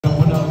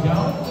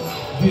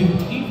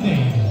Good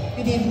evening.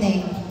 Good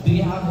evening. Do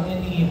you have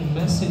any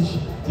message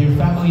to your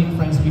family and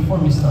friends before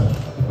we start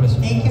the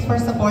question? Thank you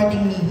for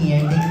supporting me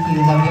here. Thank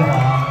you. Love you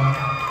all.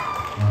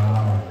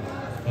 Wow.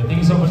 And thank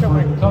you so much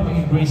for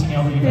coming and gracing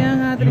our event. Kaya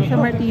nga, Trisha You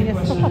Martinez have a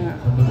ko question nga.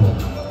 from the book.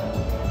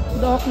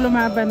 Doc,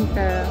 lumaban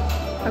ka.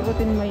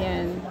 Sagutin mo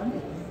yan.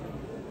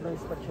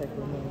 Nice pa-check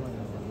mo naman.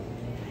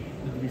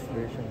 English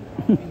version.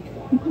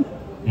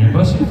 Your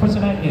question for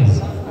tonight is,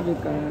 Sabi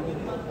ka.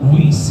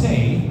 we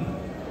say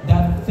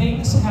that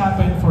things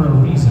happen for a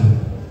reason.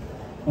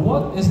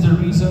 What is the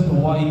reason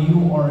why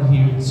you are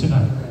here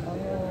tonight?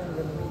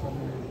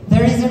 The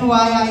reason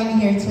why I'm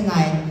here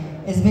tonight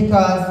is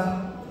because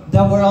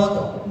the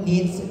world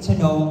needs to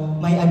know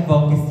my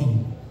advocacy.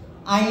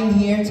 I am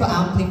here to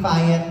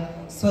amplify it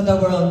so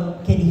the world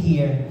can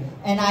hear.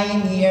 And I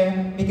am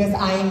here because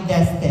I am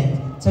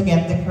destined to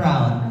get the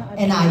crown.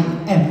 And I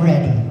am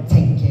ready.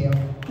 Thank you.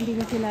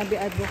 Hindi ko sinabi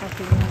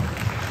advocacy mo.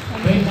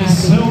 Thank you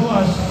so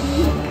much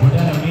for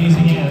that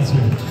amazing answer.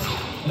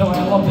 No,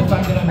 I love the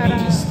fact that I'm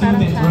being a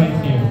student right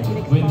here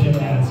with their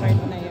answer.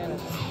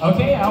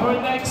 Okay, our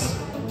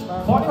next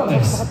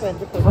finalist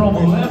from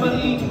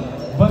Lemonade,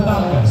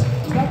 Batangas.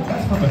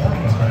 That's from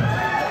Batangas, right?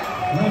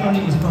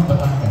 Lemonade is from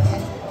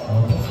Batangas.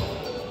 Okay.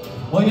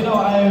 Well, you know,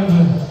 I've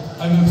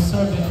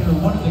observed that you're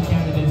one of the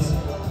candidates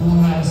who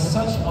has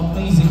such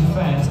amazing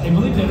fans. I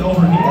believe they're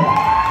over here.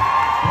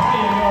 There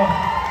you go.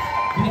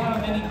 Do you have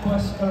any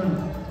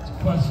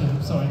do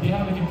you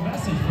have any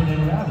message for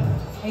them rather?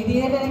 I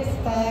didn't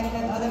expect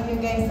that all of you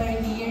guys are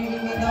here,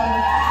 even though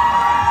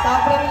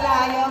sobrang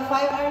layo,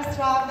 5 hours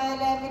travel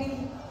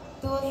every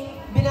to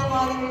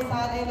Binangon,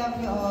 Rizal. I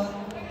love you all.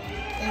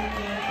 Thank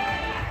you.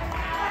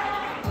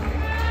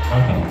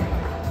 Okay.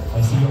 I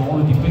see you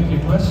already picked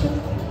your question.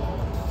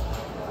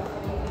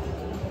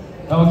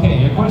 Okay,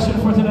 your question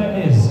for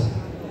tonight is,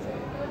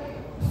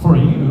 for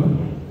you,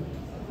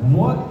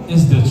 what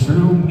is the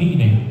true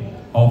meaning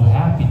of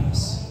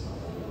happiness?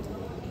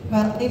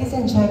 Well, ladies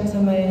and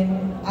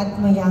gentlemen, at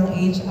my young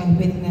age, I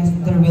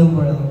witnessed the real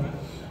world.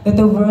 That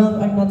the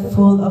world are not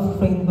full of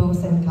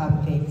rainbows and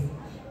cupcakes.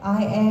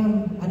 I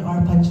am an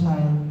orphan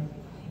child.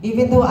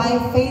 Even though I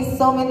faced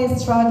so many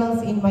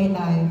struggles in my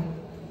life,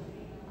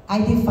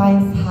 I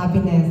define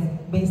happiness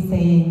by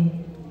saying,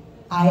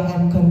 I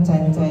am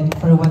contented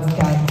for what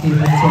God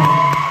given to me.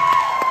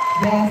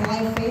 Yes,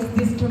 I faced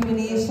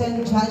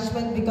discrimination,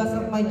 judgment because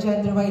of my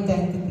gender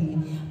identity,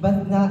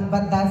 but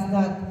that's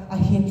not a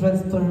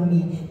hindrance for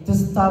me to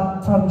stop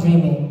from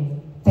dreaming.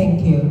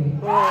 Thank you.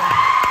 Oh,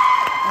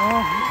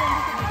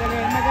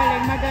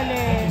 magaling.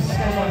 Thank you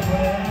so much for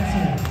that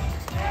answer.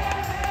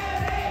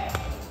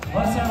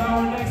 Let's have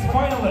our next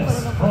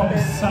finalist from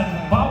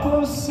San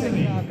Pablo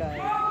City.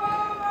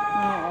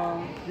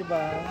 Oo.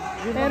 Diba?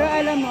 Pero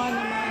alam mo,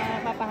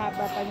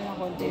 mapapahaba pa niya ng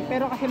konti.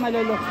 Pero kasi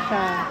malulok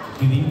siya.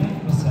 Good evening,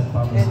 Miss San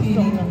Pablo City.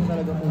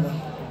 Talaga po.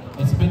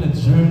 It's been a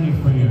journey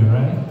for you,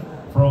 right?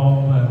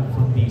 From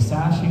the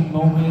sashing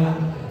moment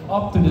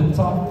up to the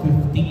top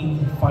 15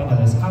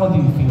 finalists. How do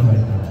you feel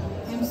right now?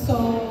 I'm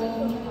so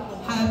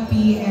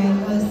happy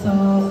and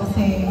also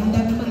kasi ang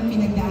dami ko rin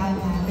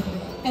pinagdaanan.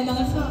 And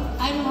also,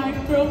 I'm a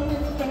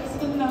heartbroken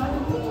person now.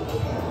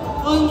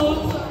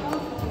 Almost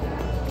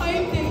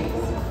 5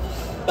 days.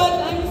 But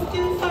I'm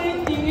still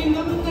fighting and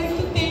I would like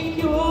to thank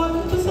you all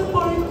to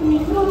support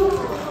me.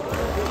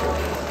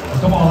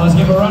 Come on, let's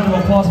give a round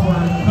of applause for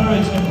her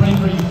courage and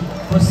bravery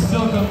for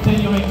still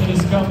continuing to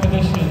this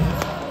competition.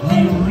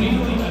 We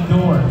really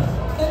adore.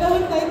 And I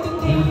would like to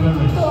thank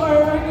to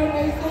our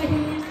organizer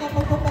here sa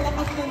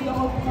pagpapalakas ng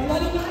loob ko.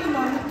 Lalo na kay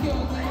Mama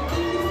Kyoko.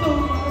 Thank you so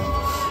much.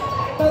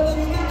 But I'm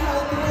still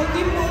fighting. I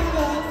give my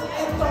best.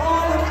 And to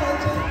all of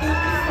judges, thank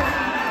you so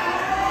much.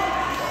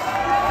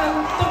 And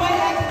to my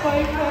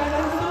ex-boyfriend,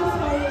 I'm so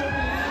sorry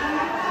again.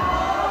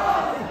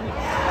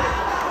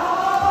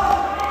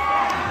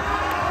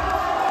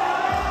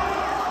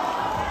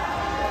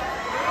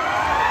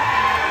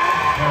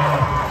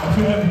 I'm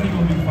sure everything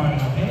will be fine,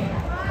 okay?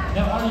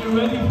 Now, are you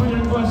ready for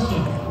your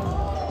question?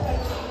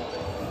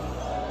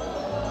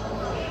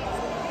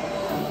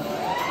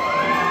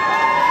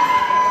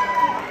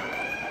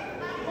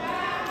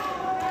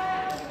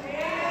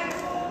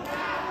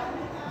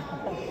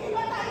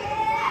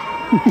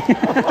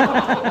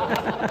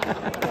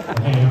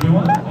 Okay,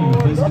 everyone, you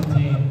please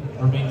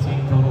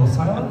maintain total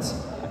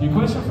silence. Your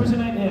question for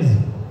tonight is,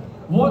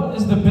 what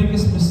is the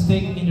biggest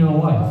mistake in your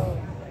life?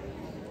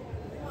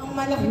 Ang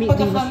malaking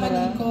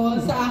pagkakamali ko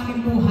sa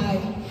aking buhay,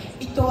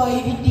 ito ay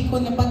hindi ko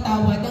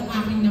napatawad ang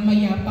aking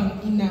namayapang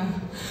ina.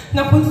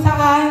 Na kung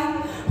saan,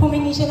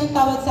 humingi siya ng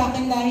tawad sa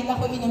akin dahil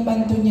ako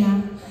inabanto niya.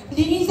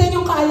 Linisan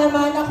yung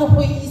kaalaman, ako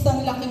po'y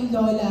isang laking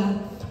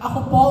lola.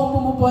 Ako po ang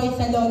bumubuhay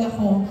sa lola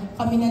ko.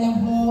 Kami na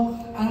lang ho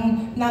ang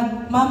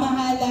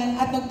nagmamahalan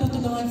at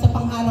nagtutulungan sa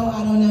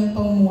pang-araw-araw ng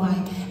pamumuhay.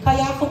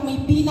 Kaya kung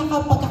may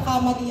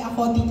pinaka-pagkakamali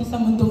ako dito sa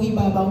mundong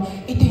ibabaw,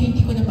 ito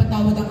hindi ko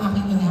napatawad ang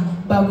aking ina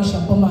bago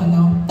siya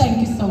pumanaw.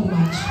 Thank you so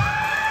much.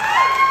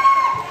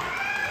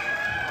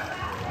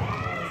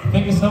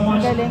 Thank you so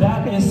much.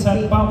 That is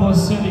San Pablo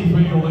City for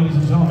you, ladies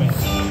and gentlemen.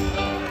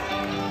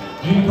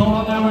 We call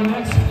on our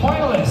next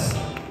finalist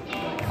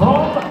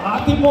from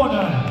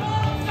Atimonan.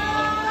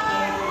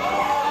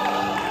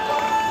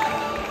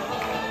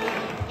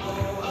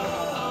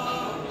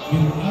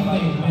 Good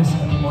evening, Miss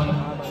Atimonan.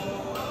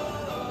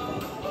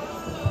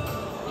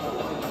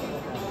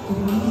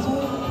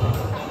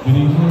 Good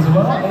evening as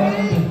well,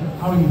 and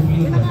how are you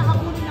feeling?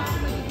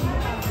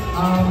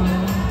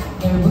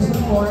 Nervous of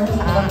course,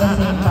 but at the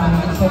same time,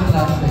 it's a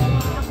pleasure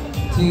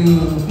to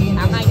be in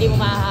this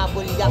Of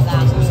course,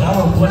 it's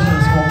our pleasure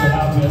as well to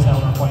have you as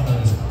our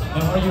finalist.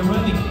 Now, are you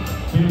ready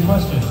for your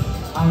question?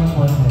 I'm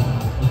ready.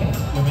 Okay,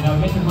 you may now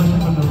get your question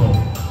from the roll.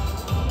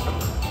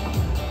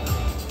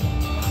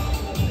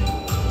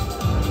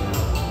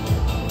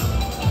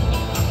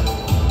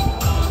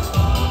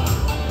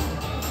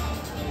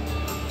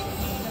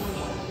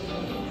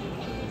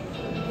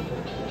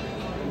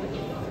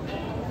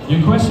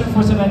 Your question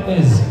for tonight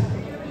is,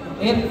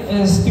 it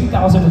is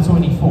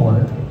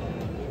 2024.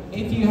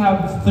 If you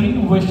have 3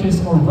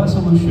 wishes or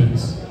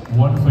resolutions,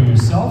 one for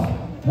yourself,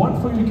 one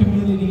for your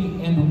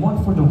community, and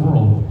one for the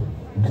world,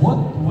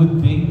 what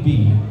would they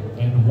be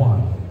and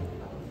why?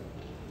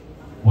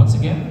 Once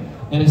again,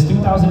 it is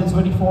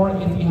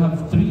 2024. If you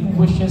have 3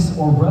 wishes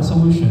or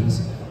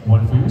resolutions,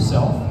 one for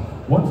yourself,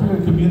 one for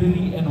your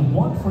community, and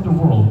one for the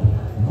world,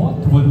 what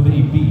would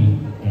they be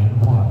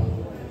and why?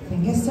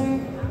 Thank you, sir.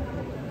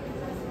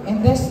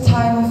 In this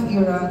time of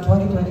era,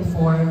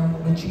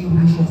 2024, the 3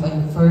 wishes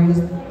are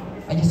first,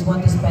 I just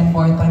want to spend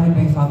more time with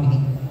my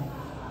family.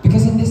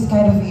 Because in this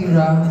kind of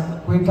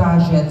era, where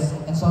gadgets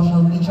and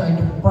social media are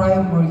the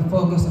primary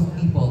focus of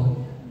people,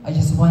 I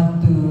just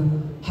want to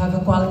have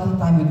a quality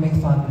time with my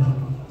family,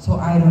 so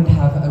I don't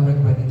have a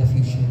regret in the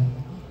future.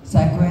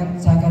 Second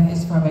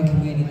is for my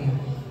community.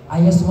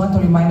 I just want to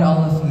remind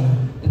all of you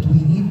that we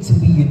need to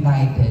be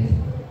united.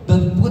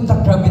 Don't put the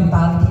crab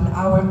mentality in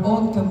our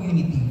own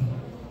community.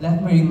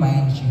 Let me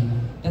remind you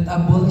that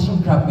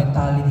abolishing crab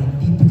mentality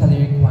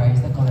typically requires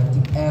a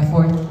collective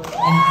effort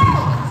and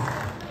patience.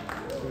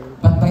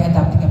 But by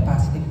adopting a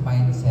positive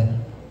mindset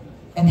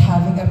and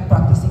having a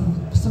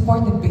practicing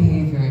supportive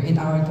behavior in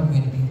our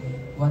community,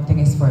 one thing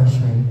is for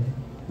sure,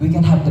 we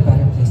can have the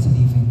better place to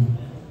live in.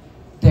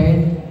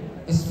 Third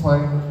is for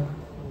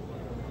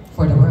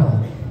the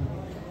world.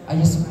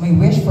 My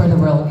wish for the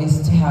world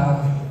is to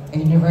have a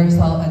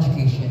universal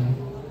education,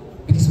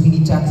 because we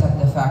need to accept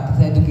the fact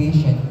that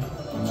education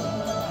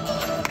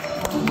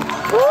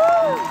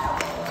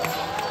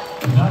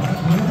That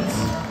concludes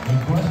the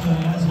question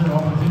and answer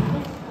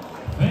opportunity.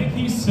 Thank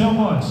you so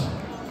much.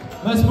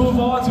 Let's move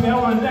on to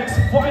our next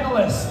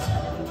finalist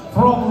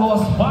from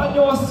Los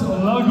Baños,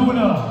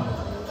 Laguna.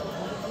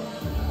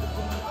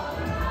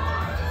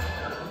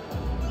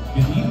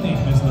 Good evening,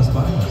 Ms. Los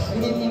Baños.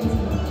 Good evening.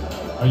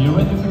 Are you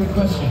ready for your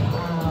question?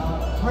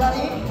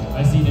 Ready?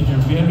 I see that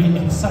you're very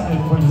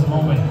excited for this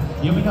moment.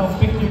 You may now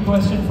pick your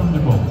question from the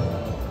book.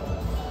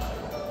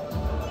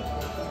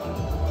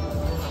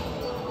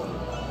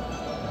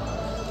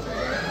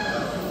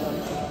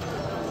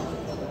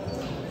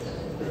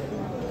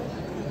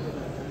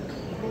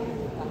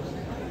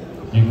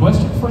 Your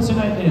question for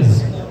tonight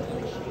is,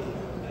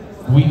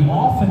 we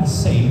often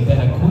say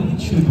that a queen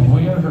should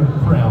wear her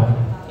crown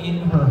in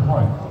her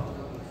heart.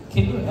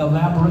 Can you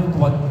elaborate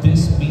what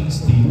this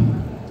means to you?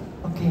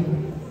 Okay.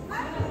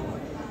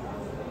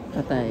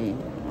 Patay.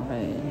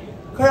 Okay.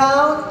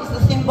 Crown is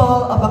a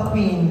symbol of a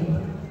queen.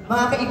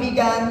 Mga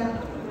kaibigan,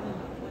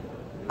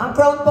 ang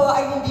crown po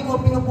ay hindi po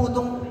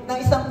pinuputong ng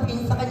isang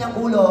queen sa kanyang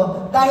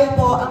ulo. Dahil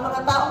po, ang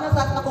mga taong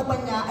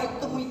nasasakupan niya ay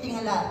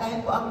tumitingala.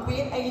 Dahil po, ang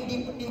queen ay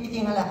hindi po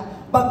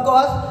tinitingala.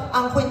 Bagkos,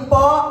 ang queen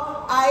po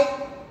ay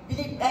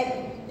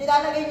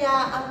nilalagay niya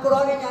ang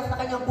corona niya sa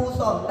kanyang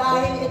puso.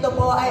 Dahil ito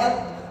po ay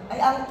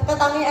ang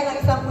katangian ng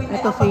isang queen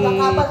ay ang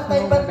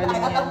pagkakapantay-bantay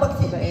at ang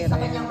pagsilbi sa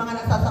kanyang mga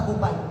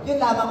nasasakupan. Yun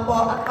lamang po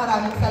at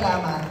maraming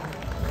salamat.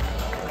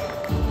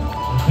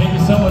 Thank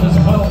you so much as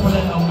well for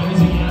that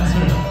amazing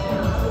answer.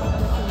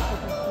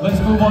 Let's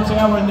move on to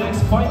our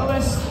next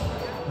finalist,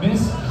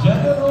 Miss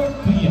General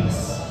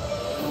Diaz.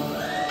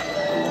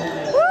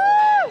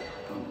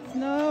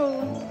 No.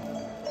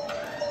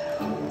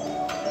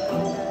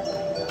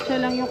 Siya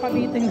lang yung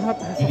Cavite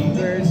nakapasok,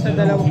 girl, sa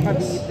dalawang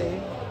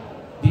Cavite.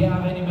 Do you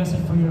have any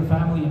message for your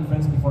family and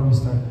friends before we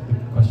start the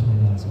question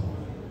and answer?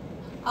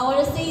 I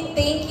want to say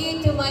thank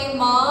you to my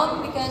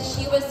mom because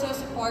she was so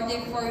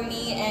supportive for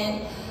me,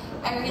 and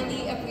I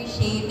really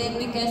appreciate it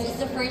because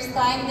it's the first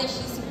time that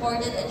she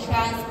supported a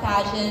trans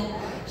pageant.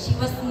 She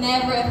was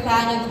never a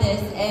fan of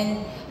this, and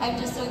I'm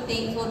just so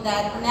thankful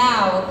that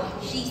now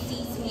she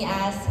sees me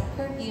as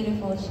her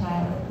beautiful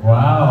child.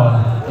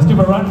 Wow. Let's give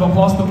a round of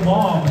applause to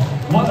Mom.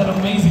 What an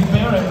amazing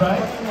parent,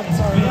 right? It's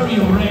very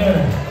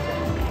rare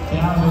to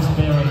have those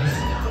parents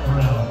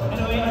around.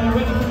 Anyway, are you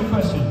ready for the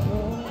question?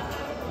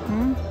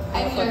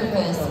 I'm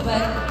nervous,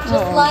 but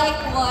just like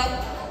what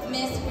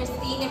Miss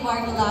Christine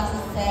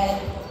Bardolasa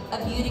said, a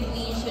beauty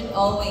queen should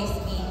always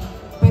be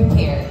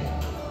prepared.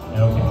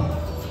 Okay.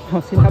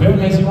 Sinabi Prepared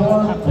niya as you yung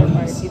are, after please.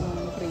 party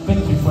nung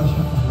Pick your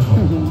question from the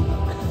book.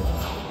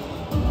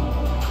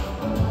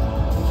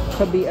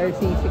 Sa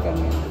BRCC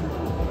kami.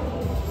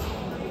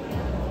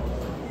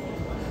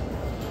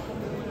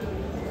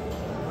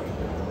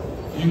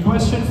 Your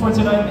question for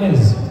tonight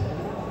is,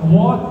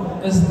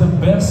 what is the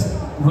best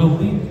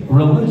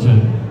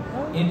religion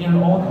in your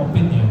own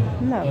opinion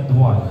and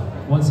why?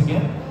 Once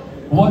again,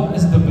 what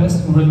is the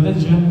best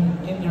religion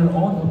in your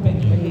own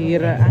opinion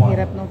and Ang why?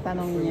 hirap ng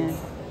tanong niya.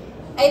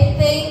 I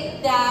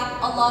think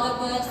that a lot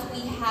of us,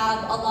 we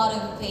have a lot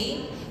of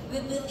faith. We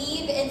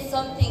believe in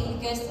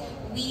something because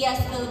we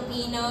as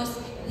Filipinos,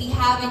 we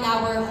have in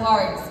our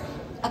hearts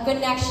a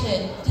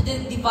connection to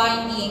the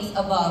divine beings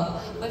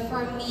above. But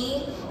for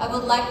me, I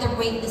would like to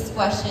break this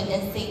question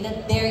and say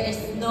that there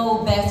is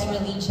no best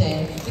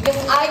religion. Because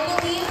I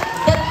believe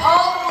that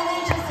all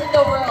religions in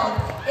the world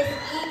is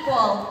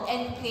equal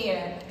and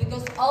fair.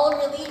 Because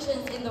all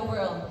religions in the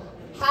world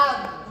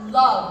have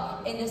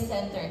love in the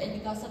center, and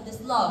because of this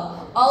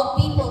love, all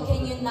people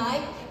can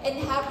unite and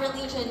have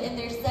religion in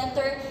their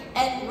center.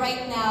 And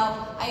right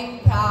now, I'm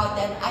proud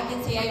that I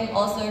can say I am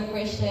also a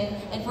Christian,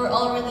 and for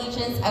all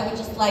religions, I would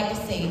just like to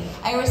say,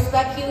 I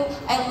respect you,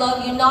 I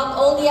love you, not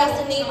only as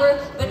a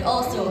neighbor, but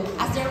also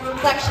as a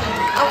reflection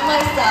of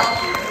myself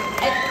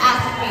and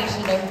as a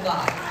creation of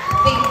God.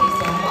 Thank you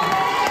so much.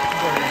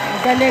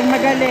 Magaling,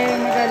 magaling,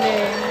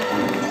 magaling.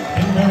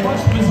 Thank you very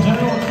much, Miss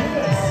General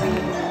Judas.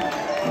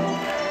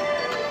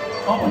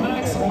 Up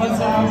next, let's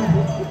have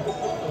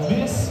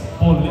Miss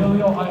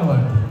Polillo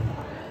Island.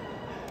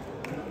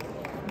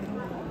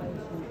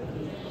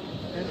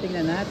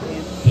 Tingnan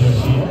natin. There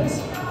she is.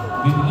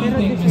 Good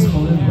evening, Miss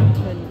Polillo.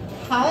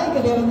 Hi,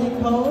 good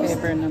evening, host.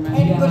 Paper naman.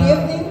 And good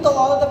evening to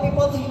all the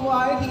people who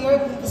are here,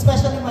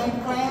 especially my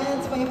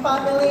friends, my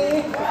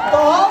family, to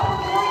all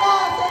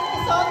Pilipinas and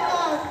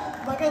Quezonias.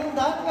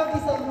 Magandang gabi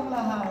sa inyong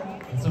lahat.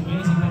 It's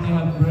amazing that you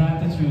have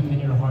gratitude in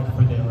your heart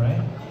for them,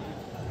 right?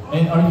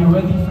 And are you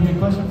ready for your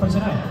question for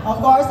tonight? Of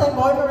course, I'm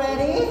born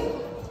already.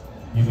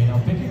 You may now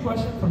pick your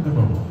question from the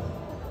room.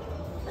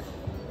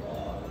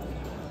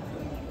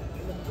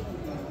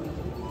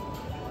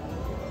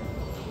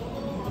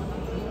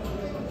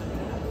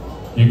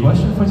 Your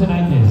question for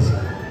tonight is,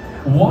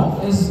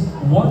 what is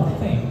one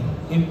thing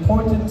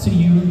important to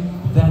you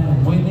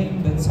than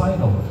winning the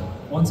title?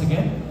 Once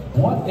again,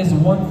 what is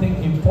one thing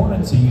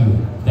important to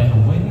you than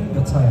winning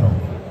the title?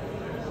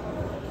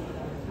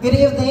 Good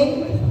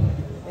evening.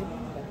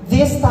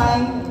 This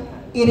time,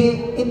 it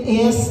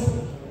is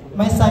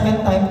my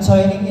second time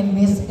joining in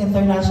Miss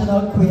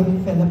International Queen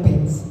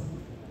Philippines.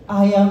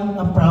 I am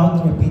a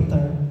proud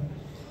repeater.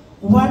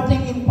 One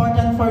thing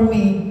important for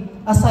me,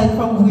 aside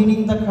from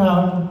winning the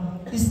crown,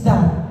 is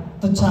that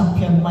to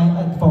champion my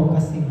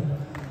advocacy,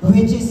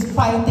 which is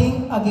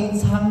fighting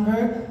against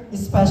hunger,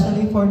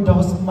 especially for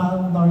those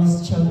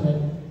malnourished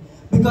children.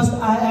 Because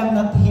I am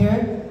not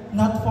here,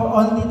 not for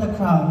only the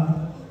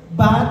crown,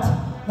 but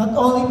not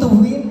only to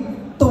win,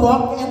 to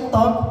walk and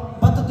talk,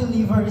 but to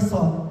deliver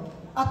result.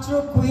 A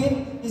true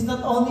queen is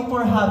not only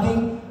for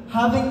having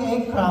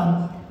a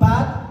crown,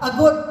 but a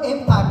good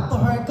impact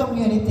to her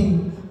community.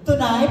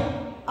 Tonight,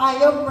 I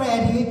am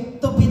ready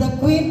to be the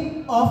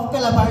queen of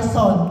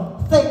CALABARZON.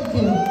 Thank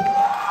you.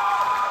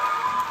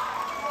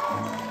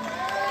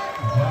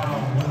 Wow,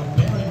 what a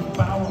very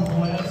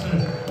powerful answer.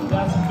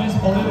 That's Miss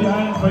Bolivia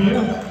Island for you.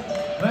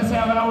 Let's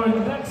have our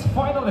next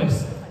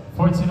finalist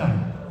for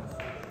tonight.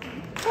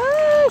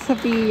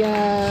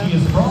 Sophia. She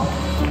is from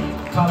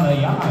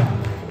Kalayaan.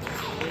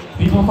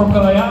 People from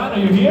Kalayaan, are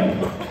you here?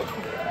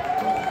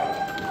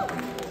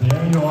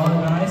 There you are,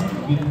 guys.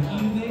 Good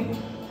evening.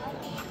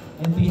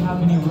 And do you have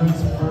any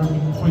words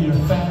for your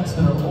fans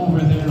that are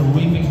over there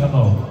waving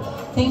hello?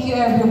 Thank you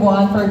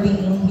everyone for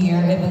being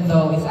here, even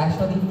though it's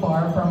actually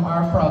far from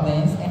our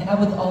province. And I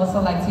would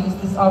also like to use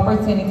this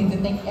opportunity to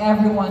thank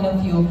every one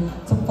of you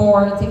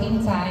for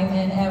taking time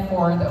and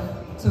effort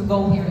to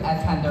go here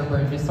at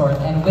Thunderbird Resort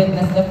and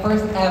witness the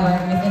first ever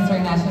Miss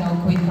International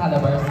Queen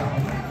CALABARZON.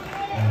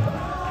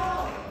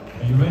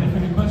 Are you ready for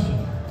your question?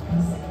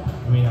 Yes.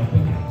 You may now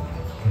pick it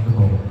from the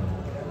bowl.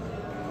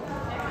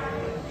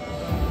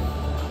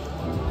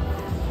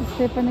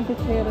 Stefan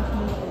nag-cheras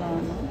mo na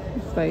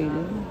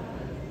styling.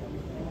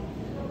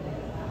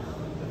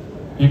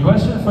 Your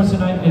question for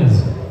tonight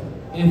is,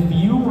 if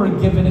you were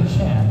given a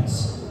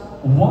chance,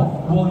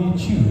 what will you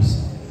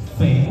choose?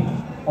 Fame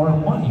or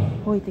money?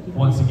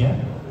 Once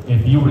again,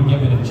 if you were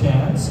given a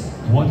chance,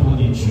 what will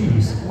you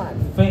choose?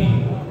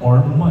 Fame or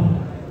money?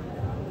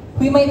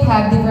 We might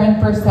have different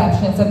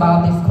perceptions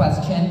about this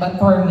question, but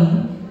for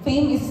me,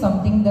 fame is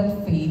something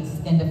that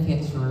fades in the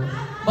future.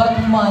 But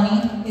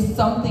money is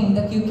something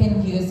that you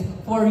can use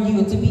for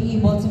you to be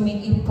able to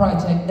make a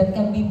project that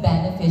can be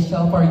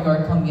beneficial for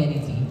your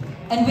community.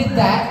 And with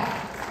that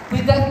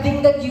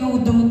thing that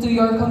you do to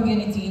your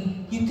community,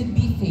 you could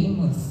be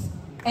famous.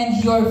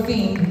 And your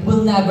fame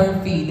will never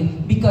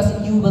fade because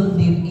you will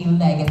leave a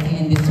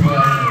legacy in this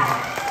world.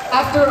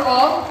 After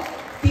all,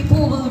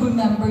 people will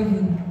remember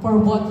you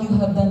for what you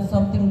have done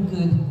something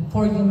good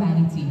for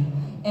humanity.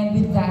 And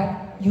with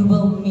that, you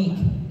will make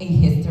a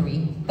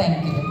history.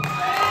 Thank you.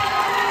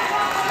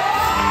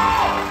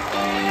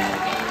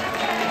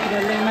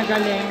 Magaling,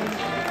 magaling.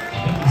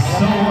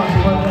 so much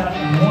for that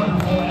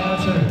wonderful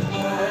answer.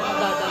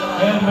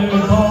 And may we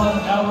call on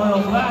our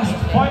last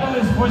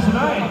finalist for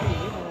tonight.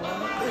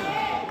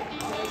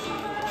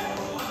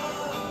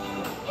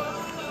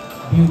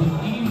 Good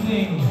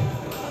evening.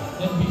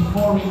 And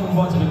before we move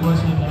on to the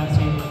question and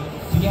answer,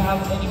 do you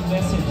have any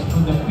message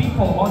for the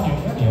people on your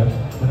area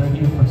that are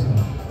here for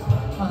tonight?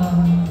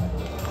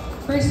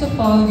 First of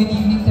all, good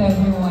evening to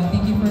everyone.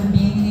 Thank you for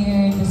being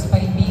here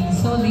despite being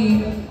so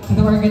late. To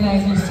the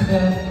organizers, to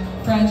the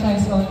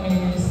franchise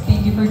owners,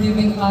 thank you for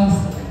giving us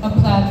a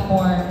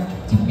platform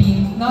to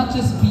be, not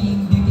just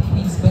being beauty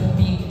queens, but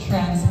being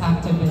trans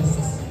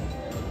activists.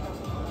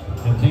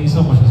 And thank you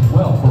so much as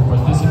well for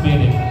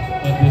participating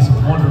in this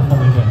wonderful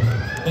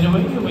event.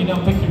 Anyway, you may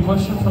now pick your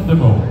question from the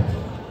board.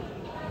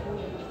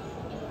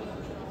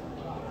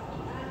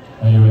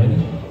 Are you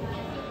ready?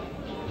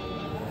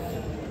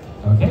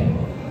 Okay.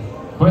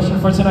 Question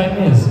for tonight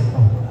is,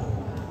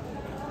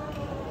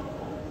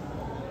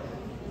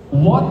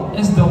 what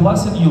is the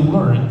lesson you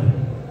learned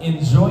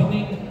in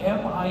joining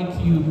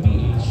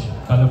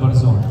MIQPH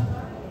CALABARZON?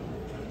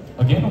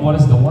 Again, what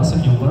is the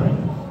lesson you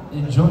learned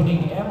in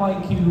joining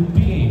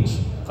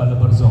MIQPH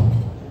CALABARZON?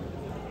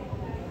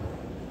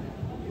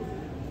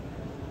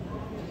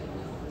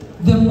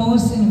 The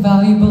most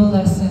invaluable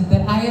lesson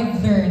that I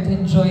have learned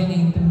in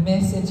joining the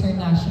Miss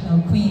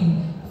International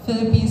Queen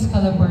Philippines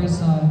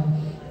CALABARZON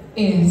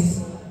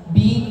is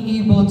being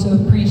able to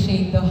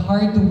appreciate the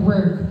hard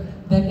work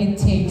that it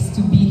takes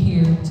to be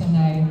here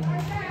tonight.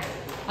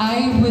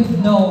 I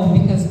would know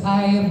because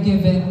I have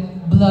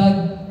given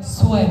blood,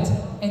 sweat,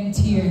 and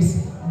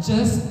tears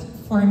just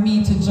for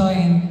me to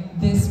join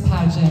this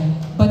pageant.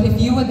 But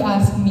if you would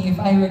ask me if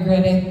I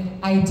regret it,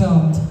 I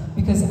don't.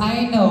 Because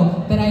I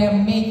know that I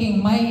am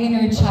making my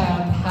inner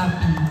child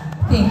happy.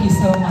 Thank you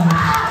so much.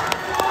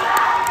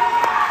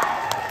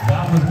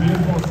 That was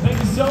beautiful. Thank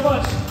you so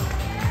much.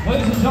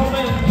 Ladies and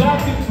gentlemen,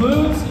 that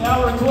concludes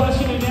our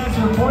question and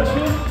answer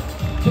portion.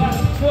 That's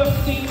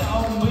 15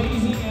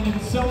 amazing and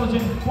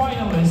intelligent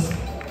finalists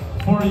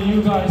for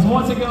you guys.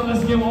 Once again,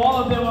 let's give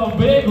all of them a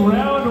big round.